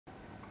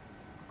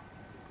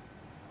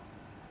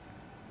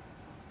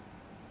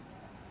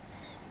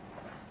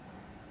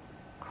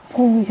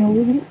共有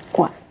5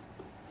关，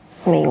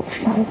没有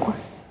3关，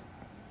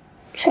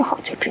最好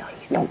就只要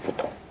一动不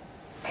动，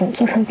给你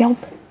做成标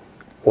本。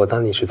我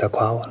当你是在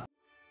夸我了。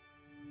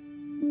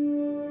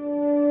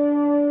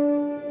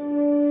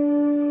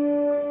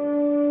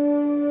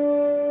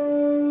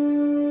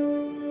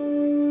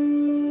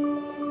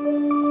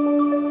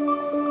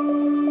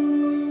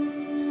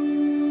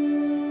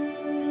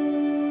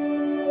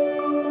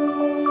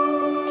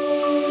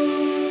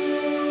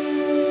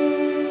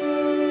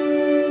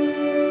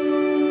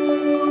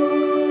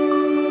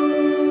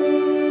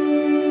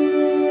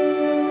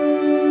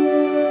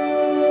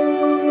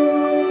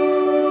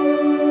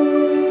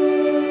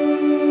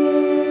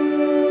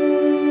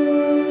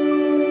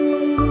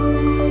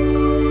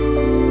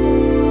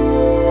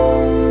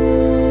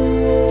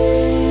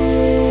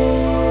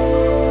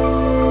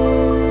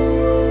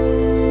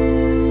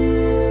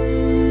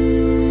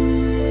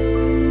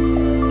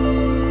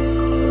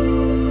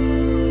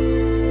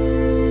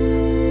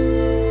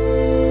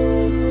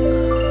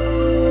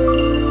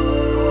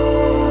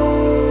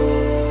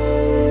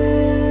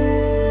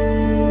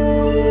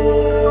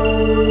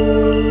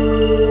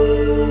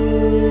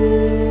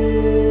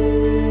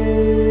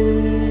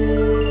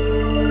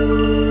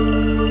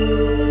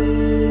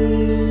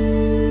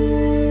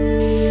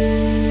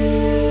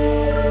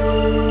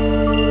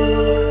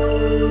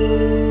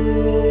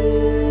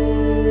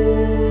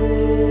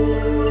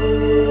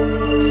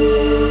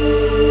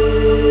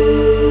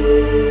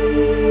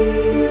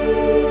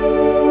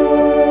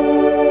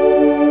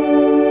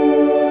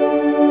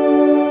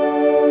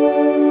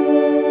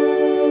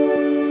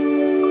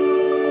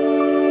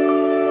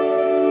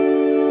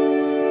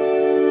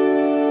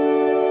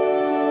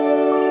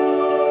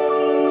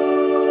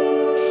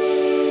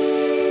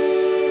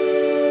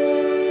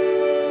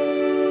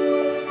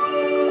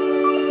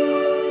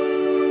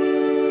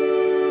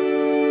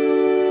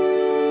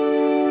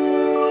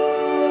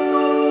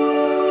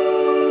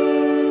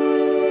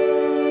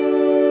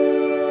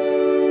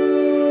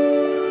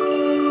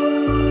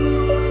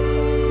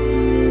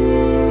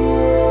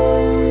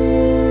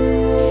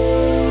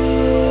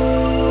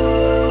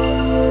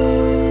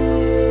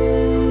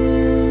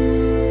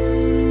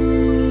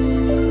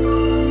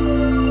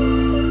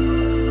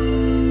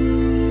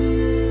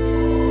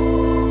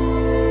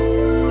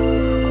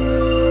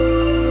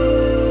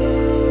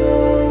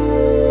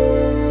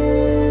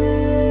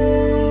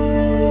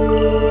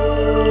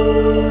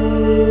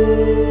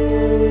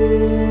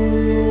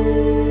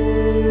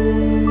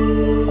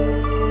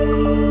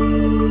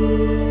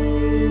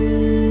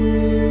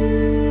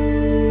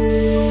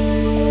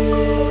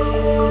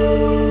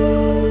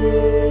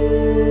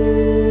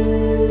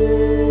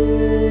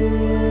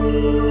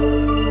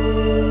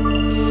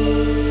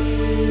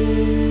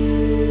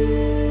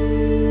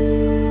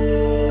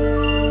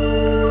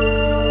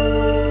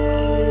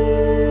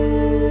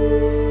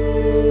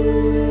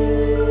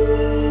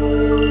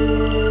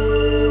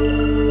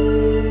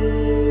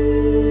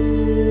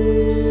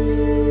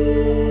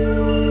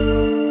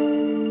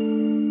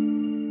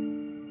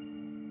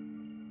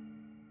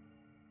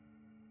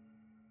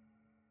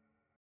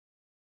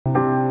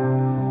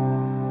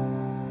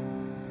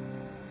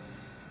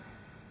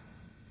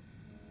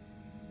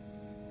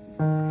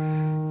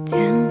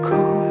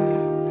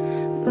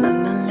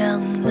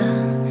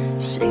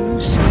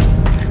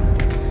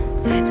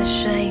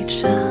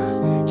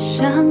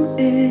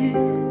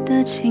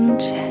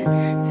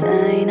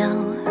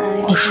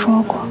我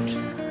说过，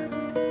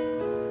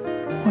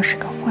我是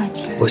个坏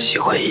女人。我喜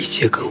欢一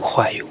切跟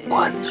坏有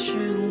关的。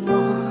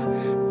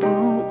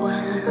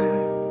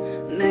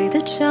美的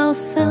角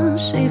色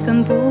戏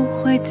份不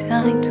会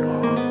太多，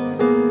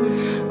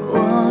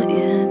我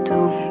也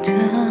懂得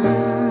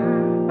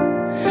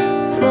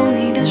从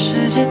你的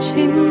世界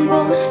经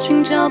过，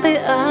寻找被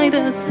爱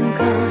的资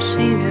格，喜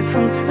悦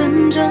封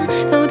存着，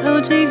偷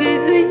偷寄给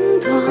云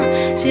朵，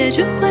结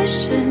局会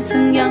是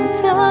怎样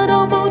的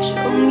都不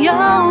重要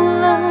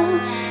了。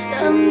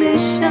当你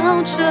笑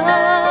着，爱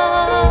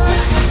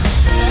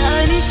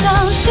你像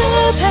是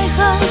配合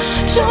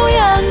主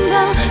演的，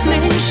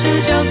临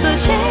时角色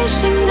清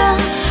醒的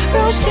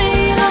入戏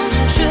了，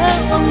却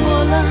忘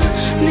我了，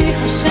你好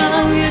像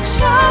也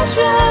察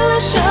觉了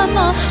什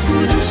么，不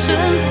动声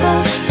色，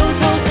偷偷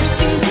用心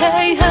配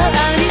合。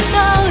爱你像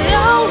遥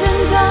远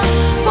的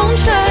风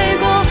吹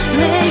过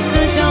每个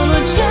角落，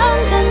简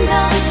单的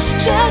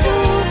却独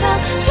特，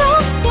就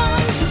算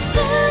只是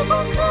不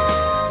可。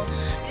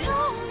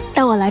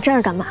带我来这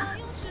儿干嘛？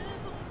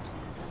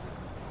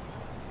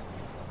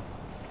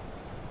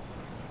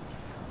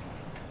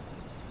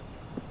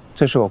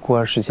这是我孤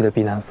儿时期的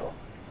避难所。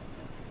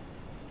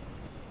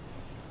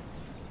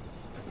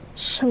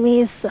什么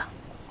意思？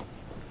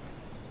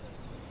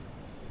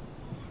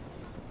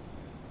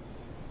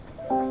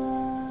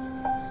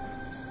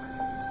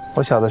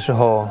我小的时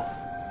候，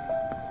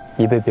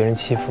一被别人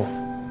欺负，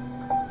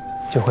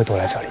就会躲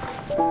来这里。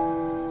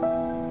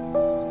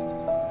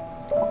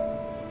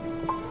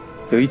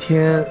有一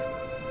天，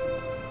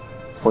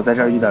我在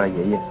这儿遇到了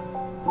爷爷，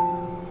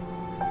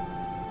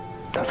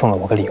他送了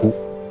我个礼物。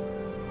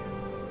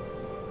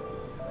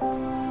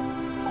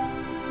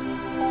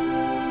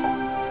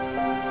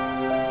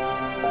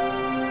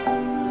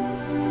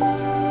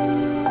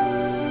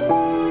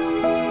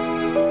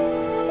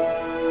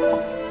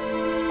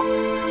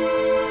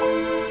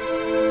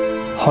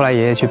后来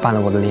爷爷去办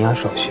了我的领养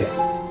手续，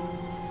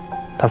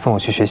他送我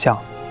去学校，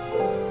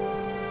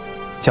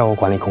教我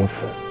管理公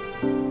司。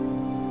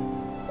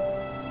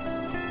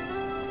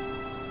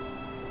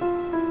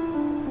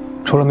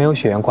除了没有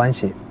血缘关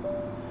系，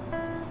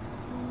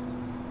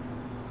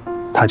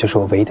他就是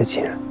我唯一的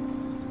亲人。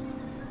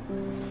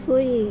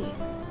所以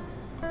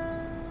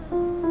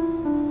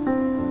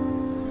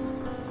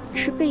你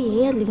是被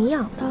爷爷领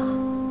养的？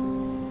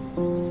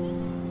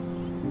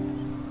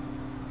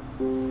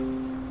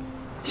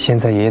现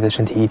在爷爷的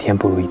身体一天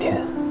不如一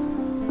天，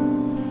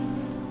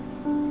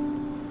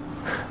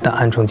但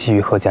暗中觊觎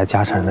贺家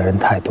家产的人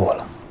太多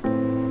了。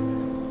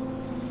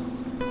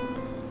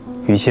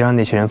与其让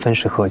那群人分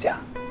食贺家，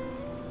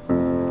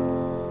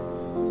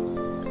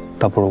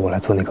倒不如我来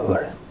做那个恶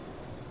人。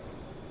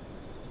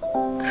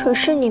可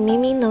是你明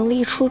明能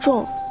力出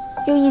众，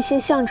又一心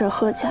向着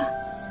贺家，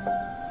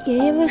爷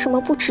爷为什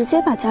么不直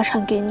接把家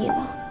产给你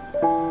呢？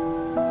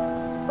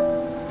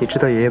你知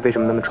道爷爷为什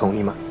么那么宠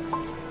你吗？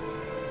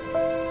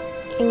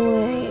因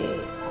为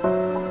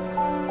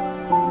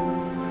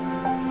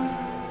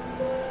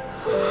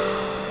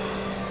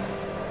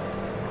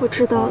我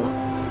知道了，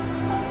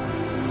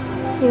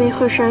因为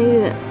贺山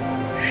月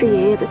是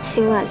爷爷的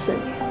亲外孙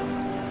女，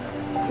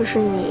可是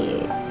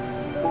你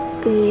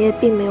跟爷爷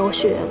并没有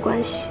血缘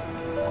关系。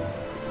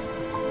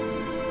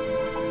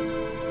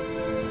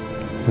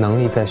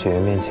能力在血缘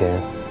面前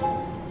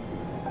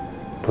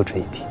不值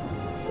一提，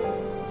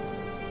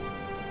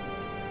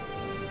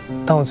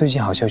但我最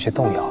近好像有些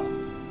动摇了。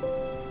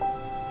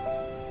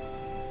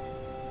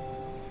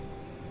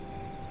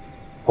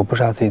我不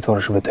知道自己做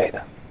的是不是对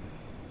的。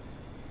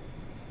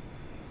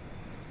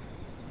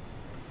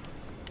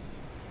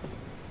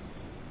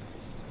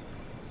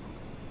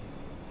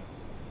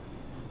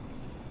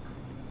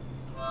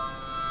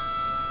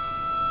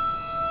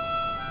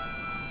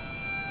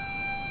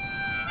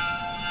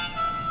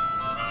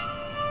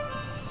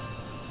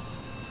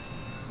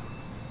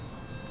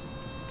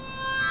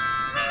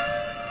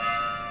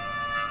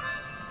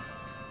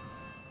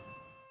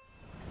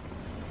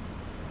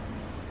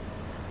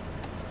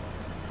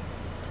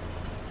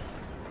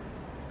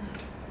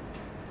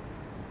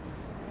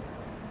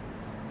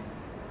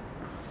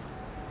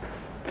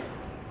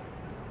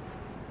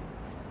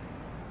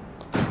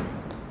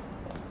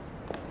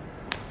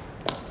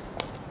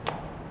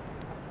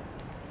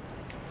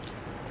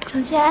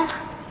程轩，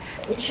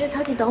你是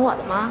特地等我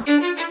的吗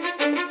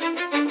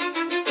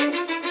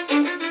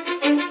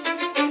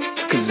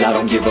？Cause I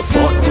don't give a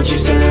fuck what you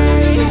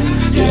say.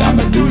 Yeah,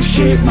 I'ma do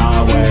shit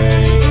my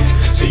way.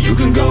 So you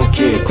can go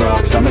kick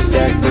rocks, I'ma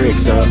stack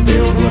bricks up,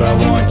 build what I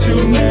want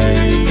to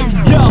make.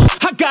 Yo,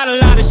 I got a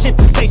lot of shit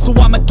to say, so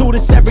I'ma do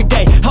this every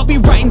day. I'll be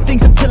writing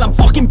things until I'm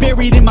fucking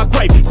buried in my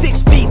grave.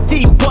 6 feet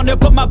deep under,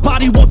 but my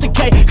body won't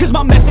decay. Cause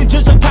my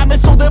messages are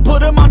timeless, so they'll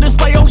put them on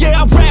display. Oh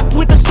yeah, I rap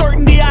with a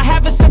certainty, I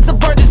have a sense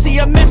of urgency.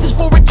 A message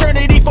for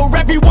eternity, for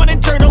everyone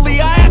internally.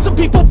 I had some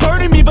people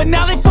burning me, but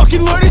now they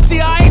fucking learn to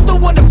see I ain't the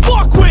one to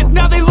fuck with,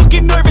 now they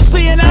looking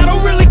nervously. And I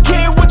don't really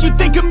care what you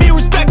think of me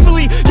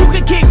respectfully. You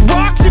can kick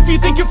rocks if you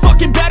think you're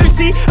fucking better,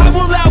 see I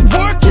will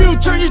outwork you,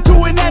 turn you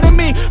to an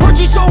enemy. Hurt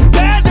you so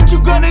bad that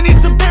you're gonna need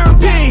some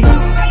therapy.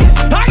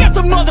 I got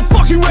the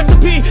motherfucking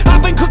recipe,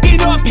 I've been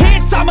cooking up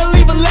hits, I'ma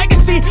leave a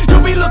legacy.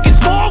 You'll be looking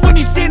small when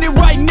you're standing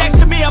right next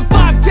to me. I'm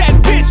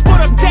 5'10", bitch, but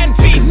I'm 10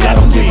 feet next to me. I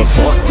don't give a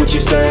fuck what you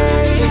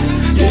say.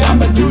 Yeah,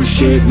 I'ma do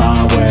shit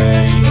my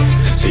way.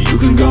 So you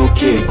can go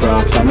kick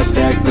rocks, I'ma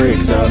stack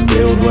bricks up,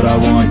 build what I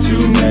want to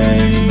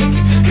make.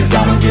 Cause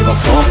I don't give a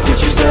fuck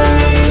what you say.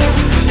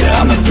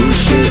 Yeah, I'ma do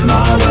shit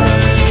my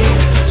way.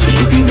 So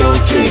you can go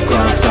kick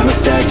rocks, I'ma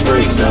stack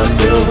bricks up,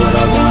 build what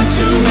I want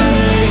to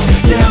make.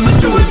 Yeah, I'ma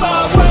do it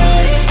my way.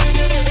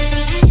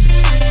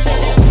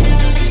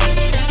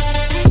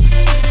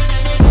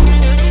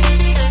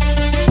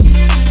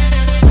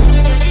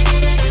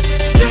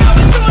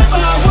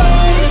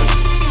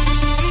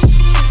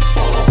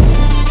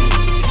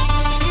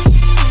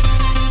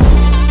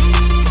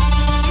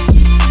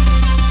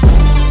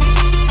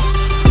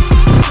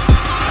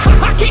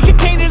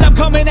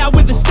 Coming out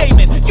with a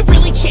statement. You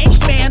really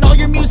changed, man, all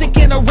your music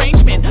and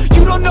arrangement.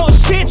 You don't know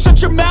shit, shut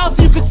your mouth,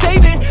 you can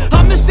save it.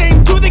 I'm the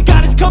same dude that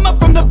got his come up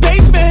from the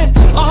basement.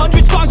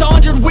 100 songs,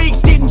 100 weeks,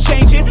 didn't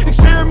change it.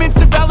 Experiments,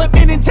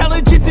 development,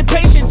 intelligence, and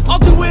patience. I'll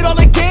do it all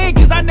again,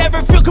 cause I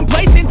never feel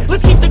complacent.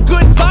 Let's keep the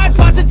good vibes,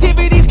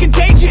 positivity's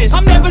contagious.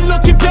 I'm never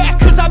looking back,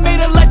 cause I made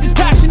a life that's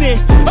passionate.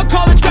 A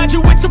college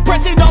graduate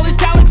suppressing all his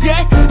talents,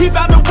 yeah. He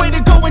found a way to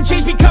go and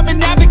change, become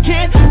an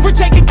advocate. For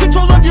taking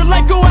control of your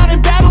life, go out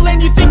and battle.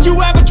 And you think you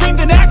have a dream,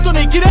 then act on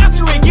it. Get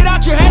after it, get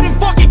out your head and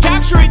fucking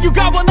capture it. You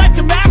got one life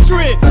to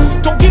master it.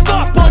 Don't give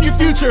up on your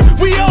future,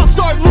 we all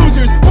start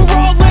losers. We're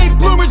all late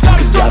bloomers,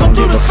 gotta struggle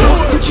through the sewer.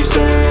 I don't give a fuck what you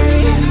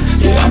say.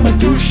 Yeah, I'ma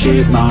do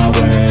shit my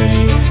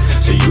way.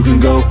 So you can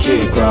go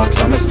kick rocks,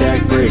 I'ma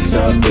stack bricks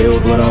up,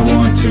 build what I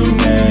want to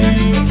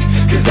make.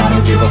 Cause I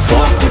don't give a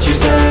fuck what you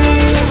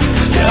say.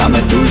 Yeah,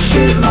 I'ma do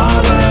shit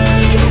my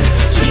way.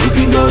 So you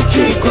can go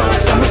kick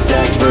rocks, I'ma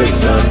stack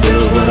bricks up,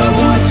 build what I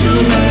want to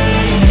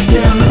make.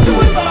 Yeah, I'ma do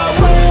it my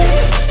way.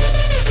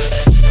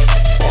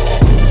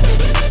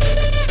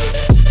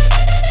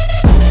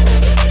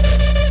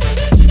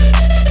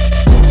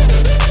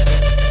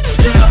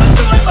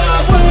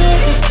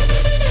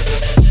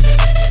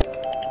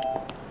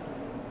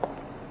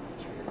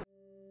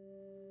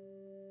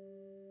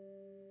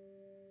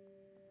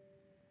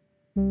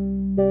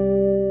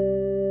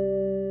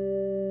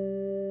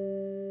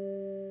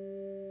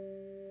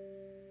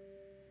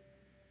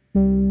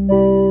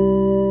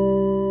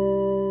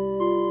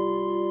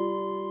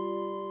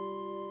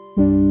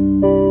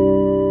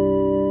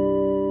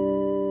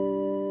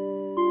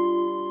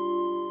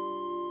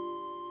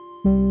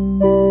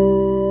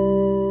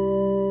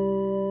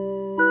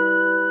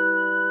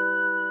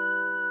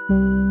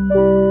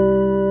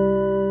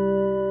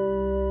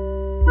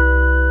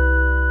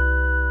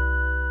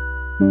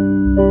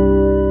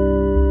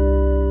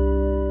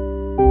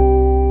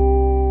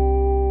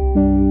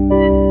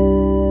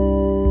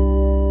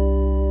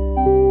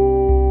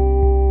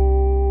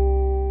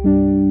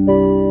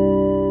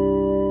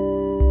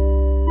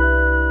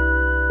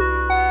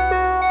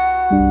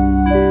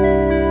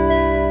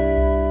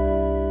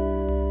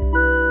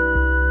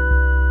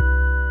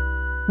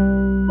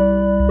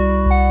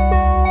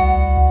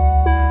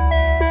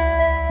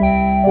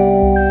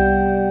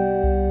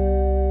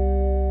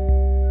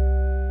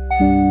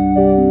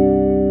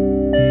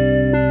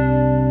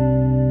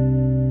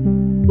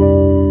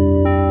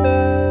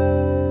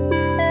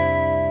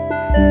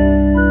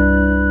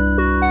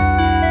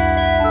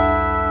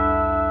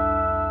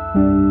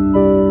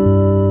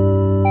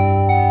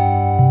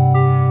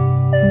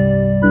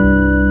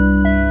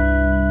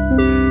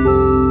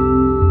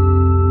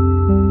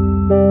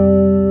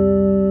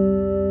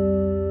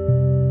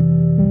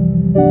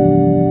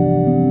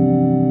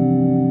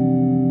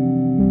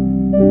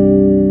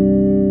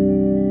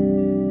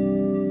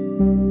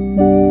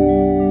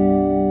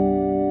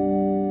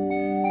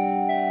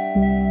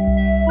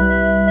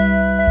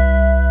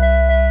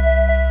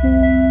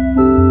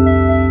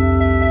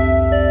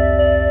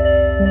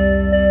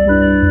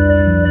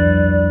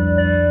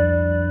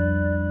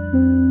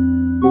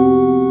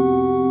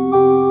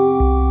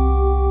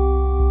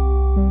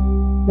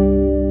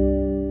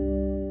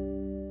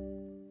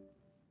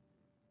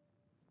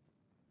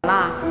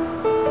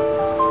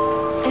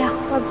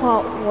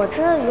 我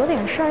这有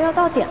点事儿要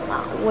到点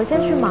了，我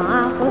先去忙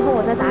啊，回头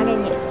我再打给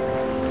你。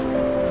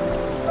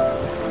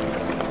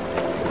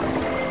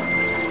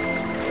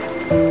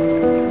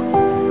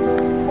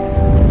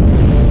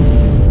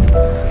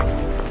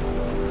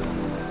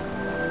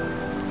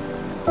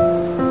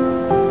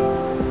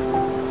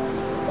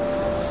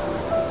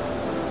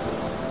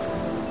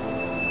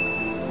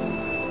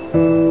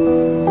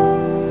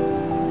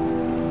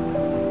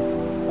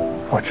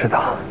我知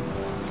道。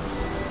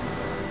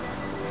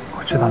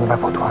 知道你外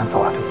婆突然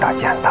走了，对你打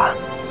击很大，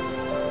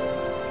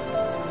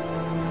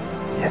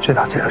也知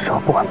道这个时候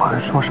不管旁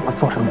人说什么、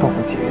做什么都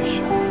不济于事。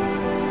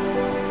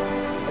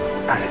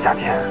但是夏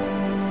天，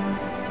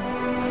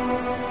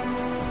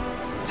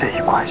这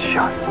一关需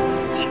要你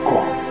自己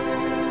过。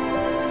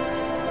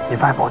你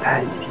外婆她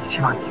一定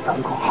希望你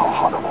能够好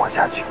好的活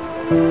下去。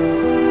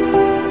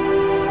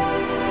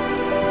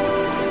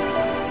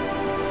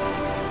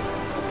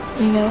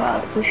因为我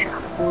要自杀。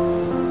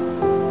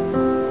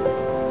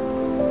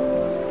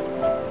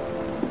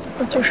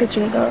 我就是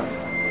觉得，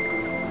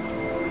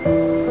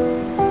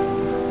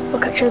我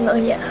可真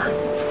能演啊！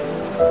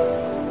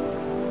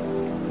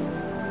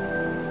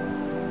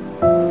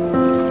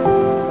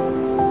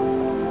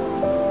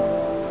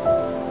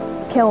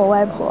骗我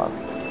外婆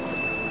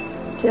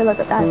接了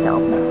个大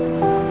项目，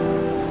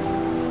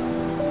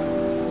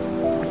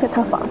骗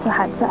她房子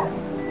还在，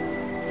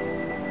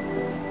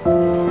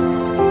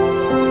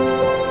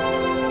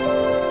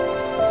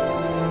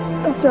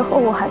到最后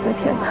我还在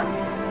骗她。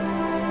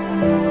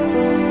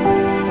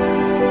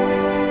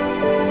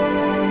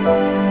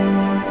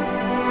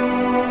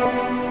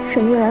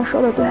 沈月然说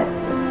的对，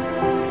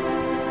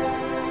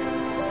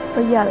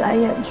我演来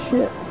演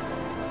去，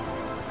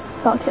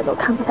老天都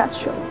看不下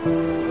去了。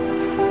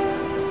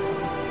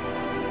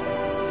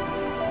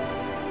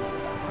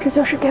这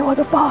就是给我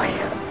的报应。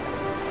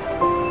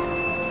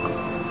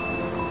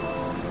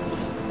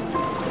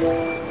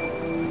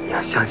你要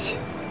相信，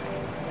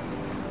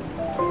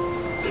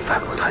你外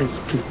婆她一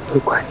定不会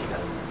怪你的。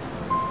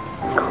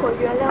可我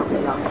原谅不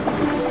了你。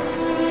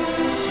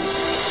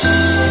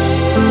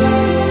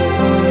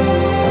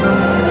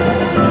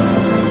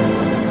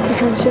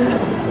 郑轩，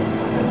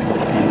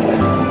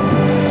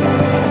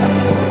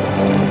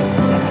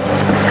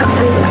我想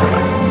再演了。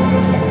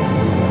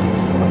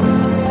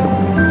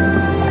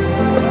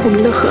我们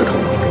的合同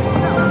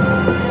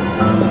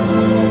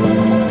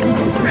从此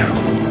结束。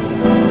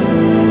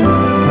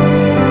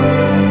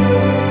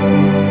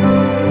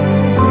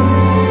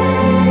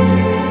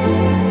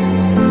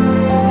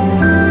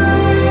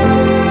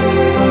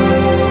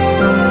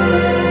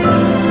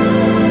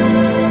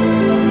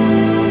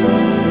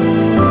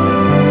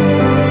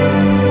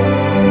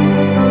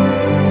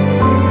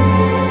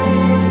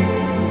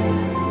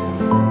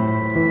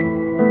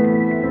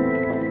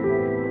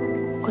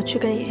去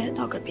跟爷爷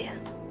道个别。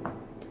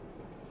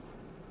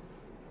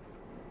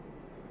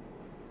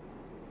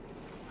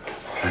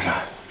珊珊，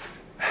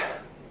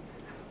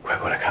快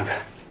过来看看，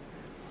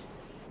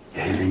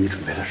爷爷为你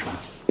准备了什么？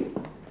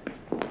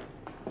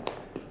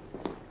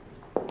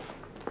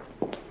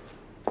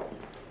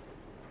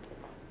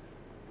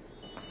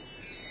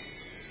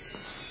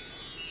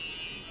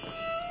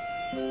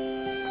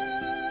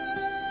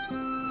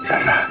珊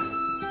珊，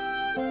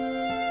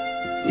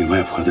你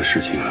外婆的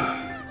事情啊，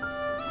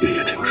爷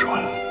爷听说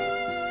了。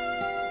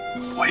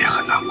 我也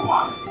很难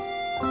过，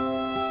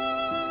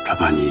他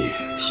把你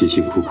辛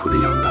辛苦苦的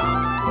养大，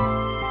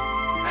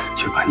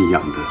却把你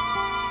养得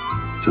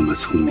这么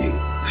聪明、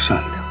善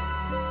良、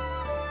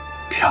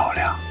漂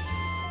亮、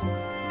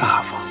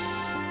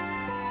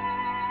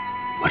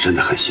我真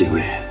的很欣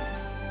慰，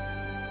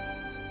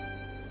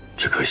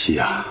只可惜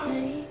呀，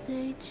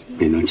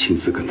没能亲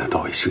自跟他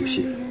道一声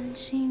谢。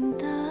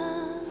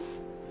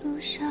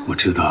我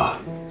知道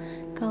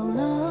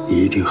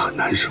你一定很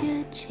难受，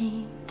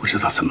不知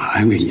道怎么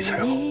安慰你才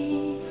好，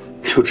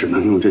就只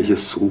能用这些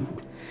俗物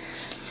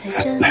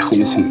来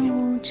哄哄你，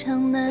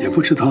也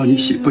不知道你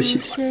喜不喜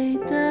欢。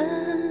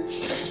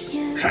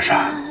珊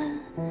珊，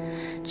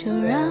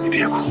你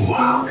别哭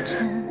啊，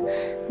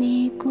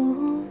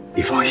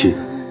你放心，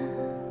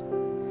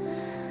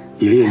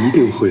爷爷一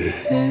定会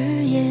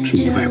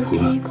替你外婆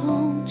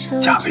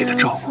加倍的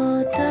照顾，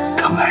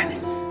疼爱你。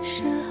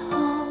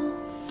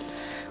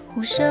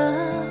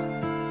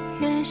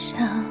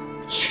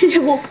爷爷，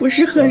我不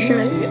是贺山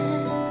月，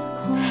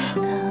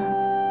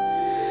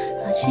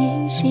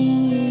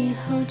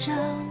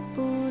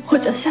我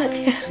叫夏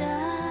天，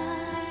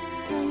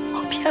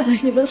我骗了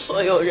你们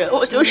所有人，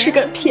我就是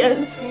个骗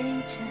子，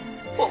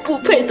我不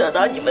配得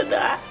到你们的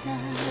爱。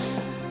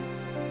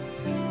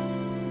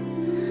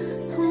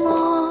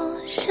陌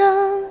生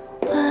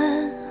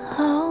问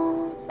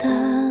候的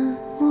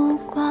目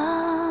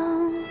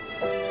光，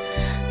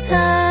它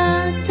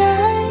代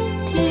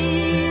替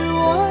我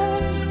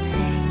陪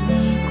你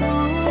孤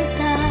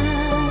单，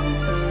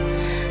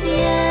眼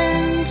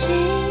睛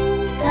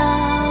倒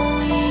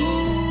映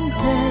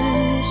的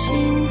星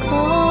空，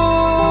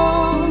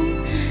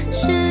是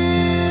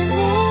你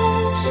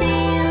心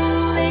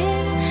里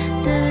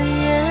的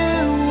愿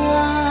望，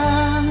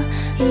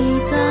一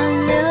段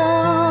流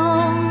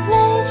泪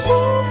心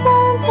酸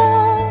的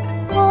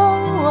过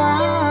往，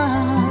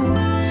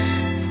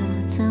附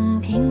赠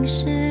平时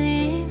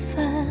一份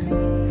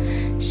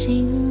心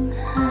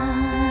寒。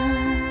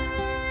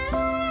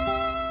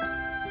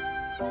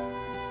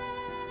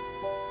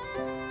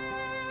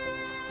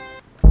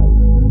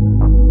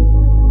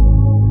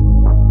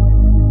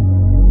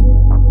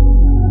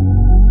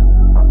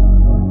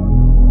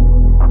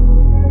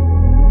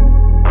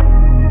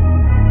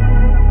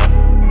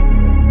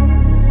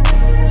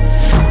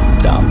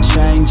I'm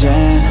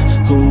changing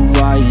who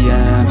I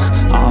am.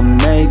 I'm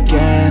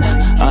making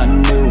a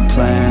new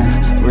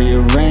plan,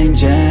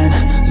 rearranging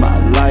my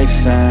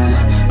life, and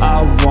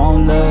I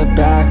won't look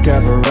back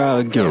ever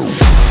again.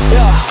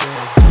 Yeah,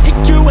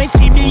 you ain't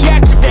see me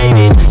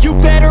activated. You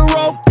better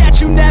hope that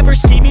you never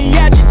see me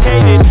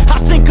agitated. I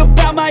think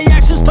about my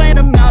actions, plan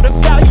them out,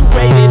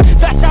 evaluated.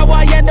 That's how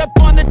I end up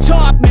on the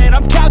top, man,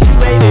 I'm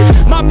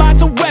calculated. My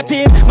mind's a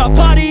weapon, my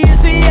body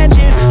is the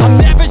engine. I'm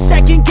never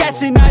second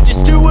guessing, I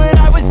just do what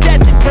I was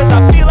destined. Cause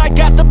I feel I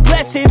got the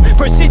blessing,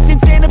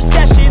 persistence and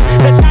obsession.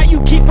 That's how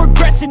you keep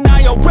progressing,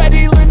 I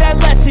already learned that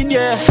lesson,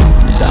 yeah.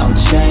 I'm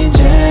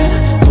changing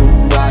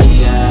who I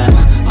am.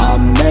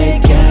 I'm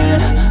making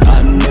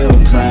a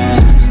new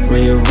plan,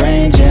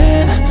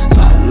 rearranging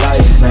my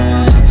life,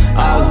 and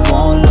I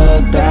won't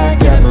look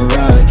back ever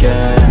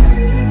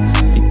again.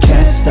 You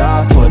can't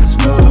stop what's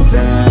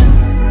moving,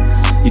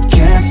 you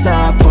can't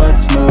stop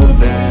what's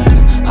moving.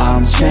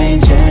 I'm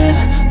changing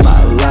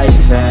my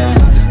life,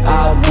 and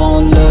I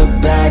won't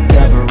look back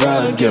ever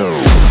again.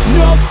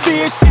 No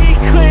fear, see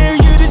clear,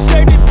 you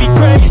deserve to be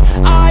great.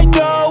 I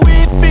know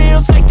it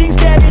feels like things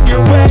get in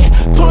your way.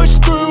 Push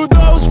through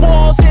those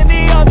walls and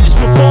the others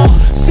will fall.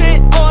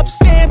 Sit up,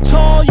 stand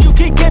tall, you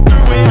can get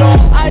through it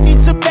all. I need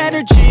some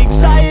energy,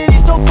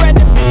 anxiety's no friend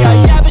to me. I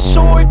have a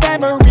short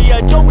memory,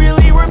 I don't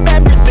really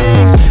remember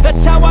things.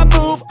 That's how I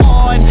move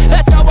on,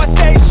 that's how I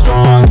stay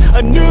strong.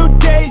 A new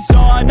day's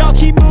on, I'll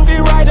keep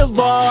moving right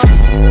along.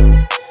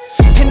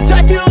 And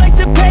I feel like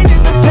the pain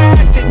in the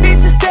past, it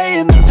needs to stay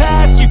in the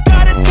past. You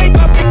gotta take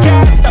off the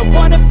cast, I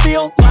wanna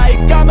feel like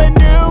I'm a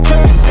new